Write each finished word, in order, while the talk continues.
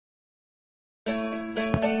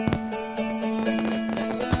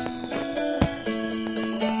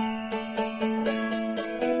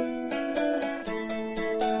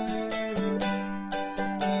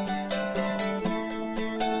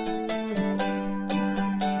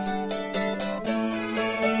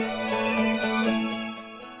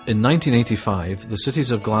In 1985, the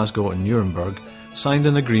cities of Glasgow and Nuremberg signed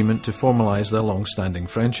an agreement to formalise their long-standing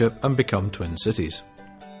friendship and become twin cities.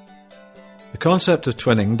 The concept of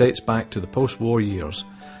twinning dates back to the post-war years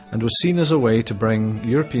and was seen as a way to bring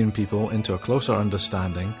European people into a closer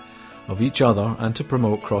understanding of each other and to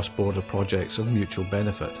promote cross-border projects of mutual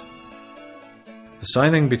benefit. The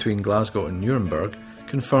signing between Glasgow and Nuremberg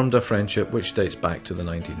confirmed a friendship which dates back to the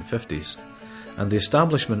 1950s, and the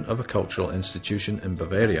establishment of a cultural institution in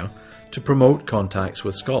Bavaria to promote contacts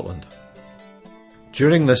with Scotland.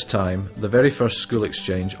 During this time, the very first school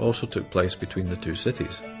exchange also took place between the two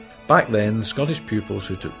cities. Back then, the Scottish pupils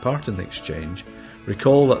who took part in the exchange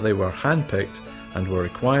recall that they were handpicked and were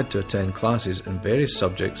required to attend classes in various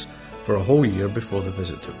subjects for a whole year before the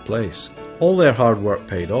visit took place. All their hard work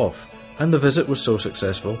paid off, and the visit was so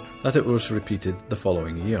successful that it was repeated the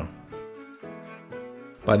following year.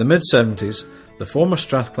 By the mid-70s, the former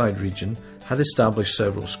Strathclyde region had established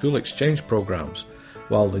several school exchange programmes,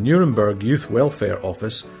 while the Nuremberg Youth Welfare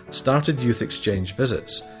Office started youth exchange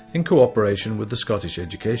visits in cooperation with the Scottish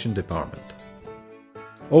Education Department.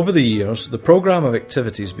 Over the years, the programme of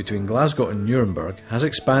activities between Glasgow and Nuremberg has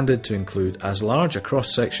expanded to include as large a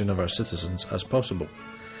cross-section of our citizens as possible,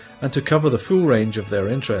 and to cover the full range of their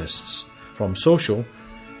interests, from social,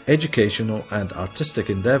 educational and artistic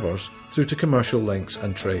endeavours through to commercial links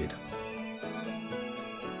and trade.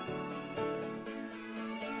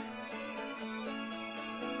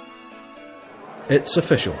 It's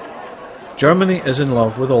official. Germany is in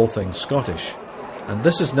love with all things Scottish, and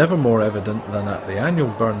this is never more evident than at the annual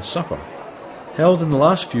Burn Supper, held in the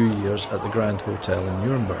last few years at the Grand Hotel in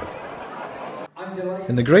Nuremberg.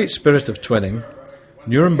 In the great spirit of twinning,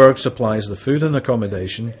 Nuremberg supplies the food and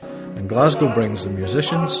accommodation, and Glasgow brings the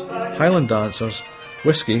musicians, Highland dancers,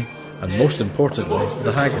 whisky, and most importantly,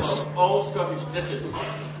 the haggis.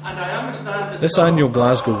 This annual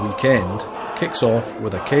Glasgow weekend kicks off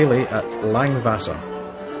with a ceilidh at Langwasser,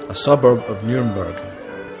 a suburb of Nuremberg.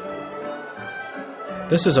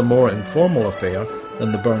 This is a more informal affair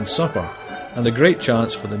than the Burn Supper, and a great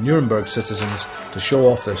chance for the Nuremberg citizens to show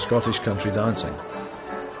off their Scottish country dancing.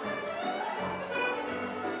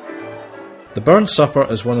 The Burn Supper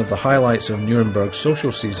is one of the highlights of Nuremberg's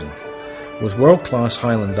social season, with world-class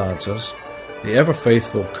Highland dancers, the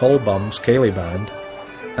ever-faithful Colbums Ceilidh Band,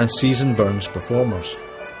 and seasoned Burns performers.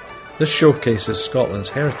 This showcases Scotland's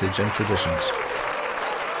heritage and traditions.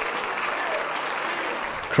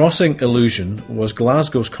 Crossing Illusion was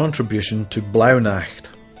Glasgow's contribution to Blaunacht,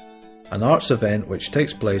 an arts event which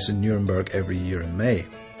takes place in Nuremberg every year in May.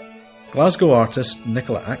 Glasgow artist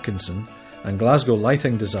Nicola Atkinson and Glasgow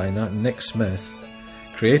lighting designer Nick Smith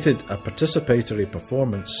created a participatory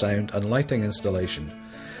performance sound and lighting installation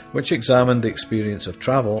which examined the experience of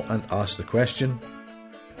travel and asked the question,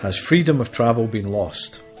 has freedom of travel been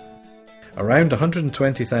lost? Around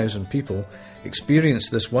 120,000 people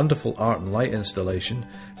experienced this wonderful art and light installation,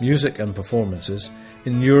 music and performances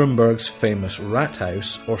in Nuremberg's famous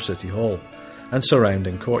Rathaus or City Hall and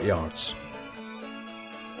surrounding courtyards.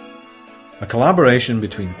 A collaboration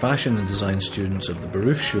between fashion and design students of the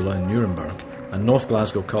Berufsschule in Nuremberg and North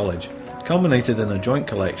Glasgow College culminated in a joint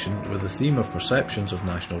collection with the theme of perceptions of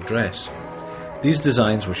national dress. These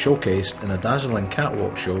designs were showcased in a dazzling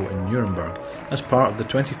catwalk show in Nuremberg as part of the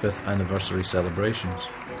 25th anniversary celebrations.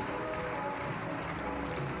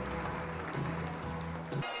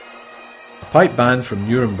 A pipe band from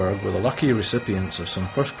Nuremberg were the lucky recipients of some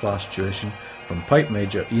first-class tuition from pipe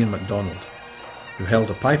major Ian MacDonald, who held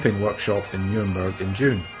a piping workshop in Nuremberg in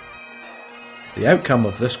June. The outcome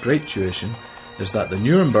of this great tuition is that the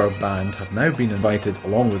Nuremberg band have now been invited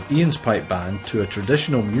along with Ian's pipe band to a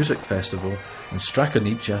traditional music festival in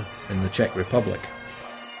Strakonica in the Czech Republic.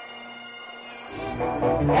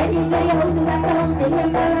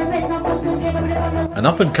 An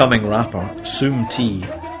up-and-coming rapper, Soom T,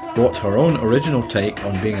 brought her own original take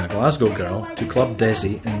on being a Glasgow girl to Club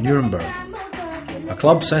Desi in Nuremberg, a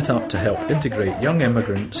club set up to help integrate young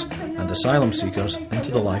immigrants and asylum seekers into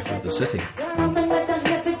the life of the city.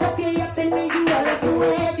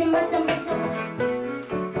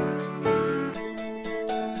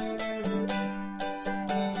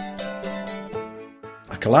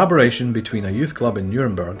 A collaboration between a youth club in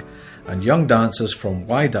Nuremberg and young dancers from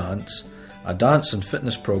Y Dance, a dance and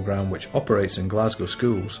fitness programme which operates in Glasgow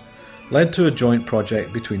schools, led to a joint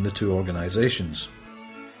project between the two organisations.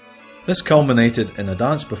 This culminated in a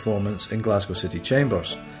dance performance in Glasgow City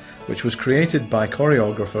Chambers, which was created by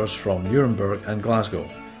choreographers from Nuremberg and Glasgow.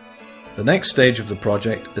 The next stage of the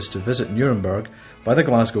project is to visit Nuremberg by the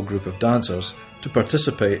Glasgow group of dancers to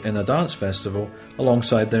participate in a dance festival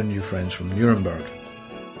alongside their new friends from Nuremberg.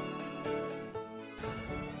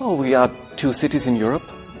 No, we are two cities in Europe.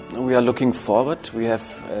 We are looking forward. We have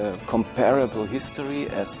comparable history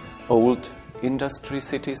as old industry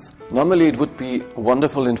cities. Normally it would be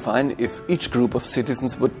wonderful and fine if each group of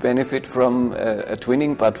citizens would benefit from a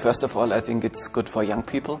twinning, but first of all I think it's good for young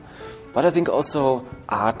people. But I think also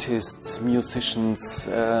artists, musicians,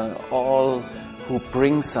 all who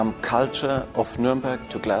bring some culture of Nürnberg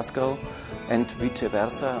to Glasgow and vice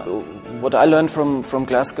versa. What I learned from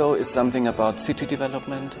Glasgow is something about city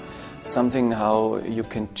development, something how you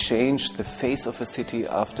can change the face of a city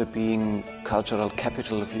after being cultural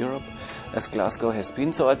capital of Europe, as Glasgow has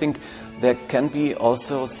been. So I think there can be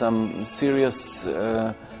also some serious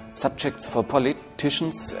subjects for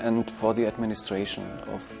politicians and for the administration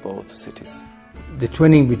of both cities. The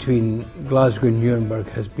twinning between Glasgow and Nuremberg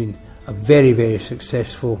has been a very, very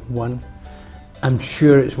successful one. I'm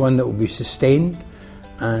sure it's one that will be sustained,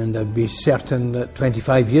 and I'd be certain that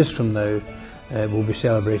 25 years from now we'll be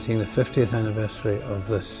celebrating the 50th anniversary of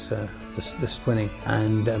this twinning.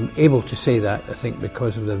 And I'm able to say that, I think,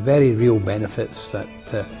 because of the very real benefits that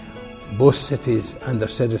both cities and their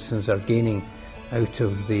citizens are gaining out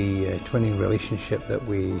of the twinning relationship that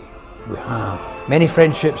we have. Many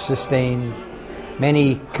friendships sustained,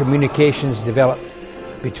 many communications developed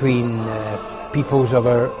between peoples of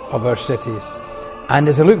our cities. And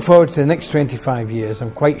as I look forward to the next 25 years,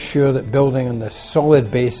 I'm quite sure that building on the solid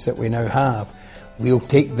base that we now have, we'll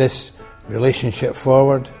take this relationship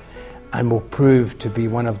forward and will prove to be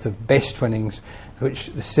one of the best twinnings which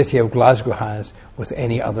the city of Glasgow has with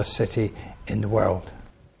any other city in the world.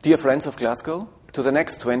 Dear friends of Glasgow, to the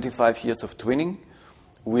next 25 years of twinning,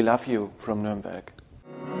 we love you from Nürnberg.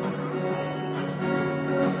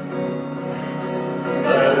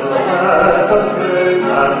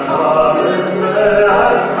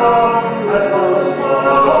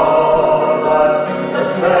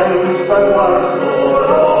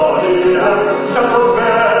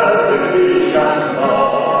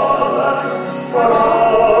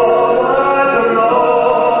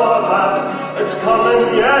 It's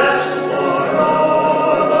coming yet.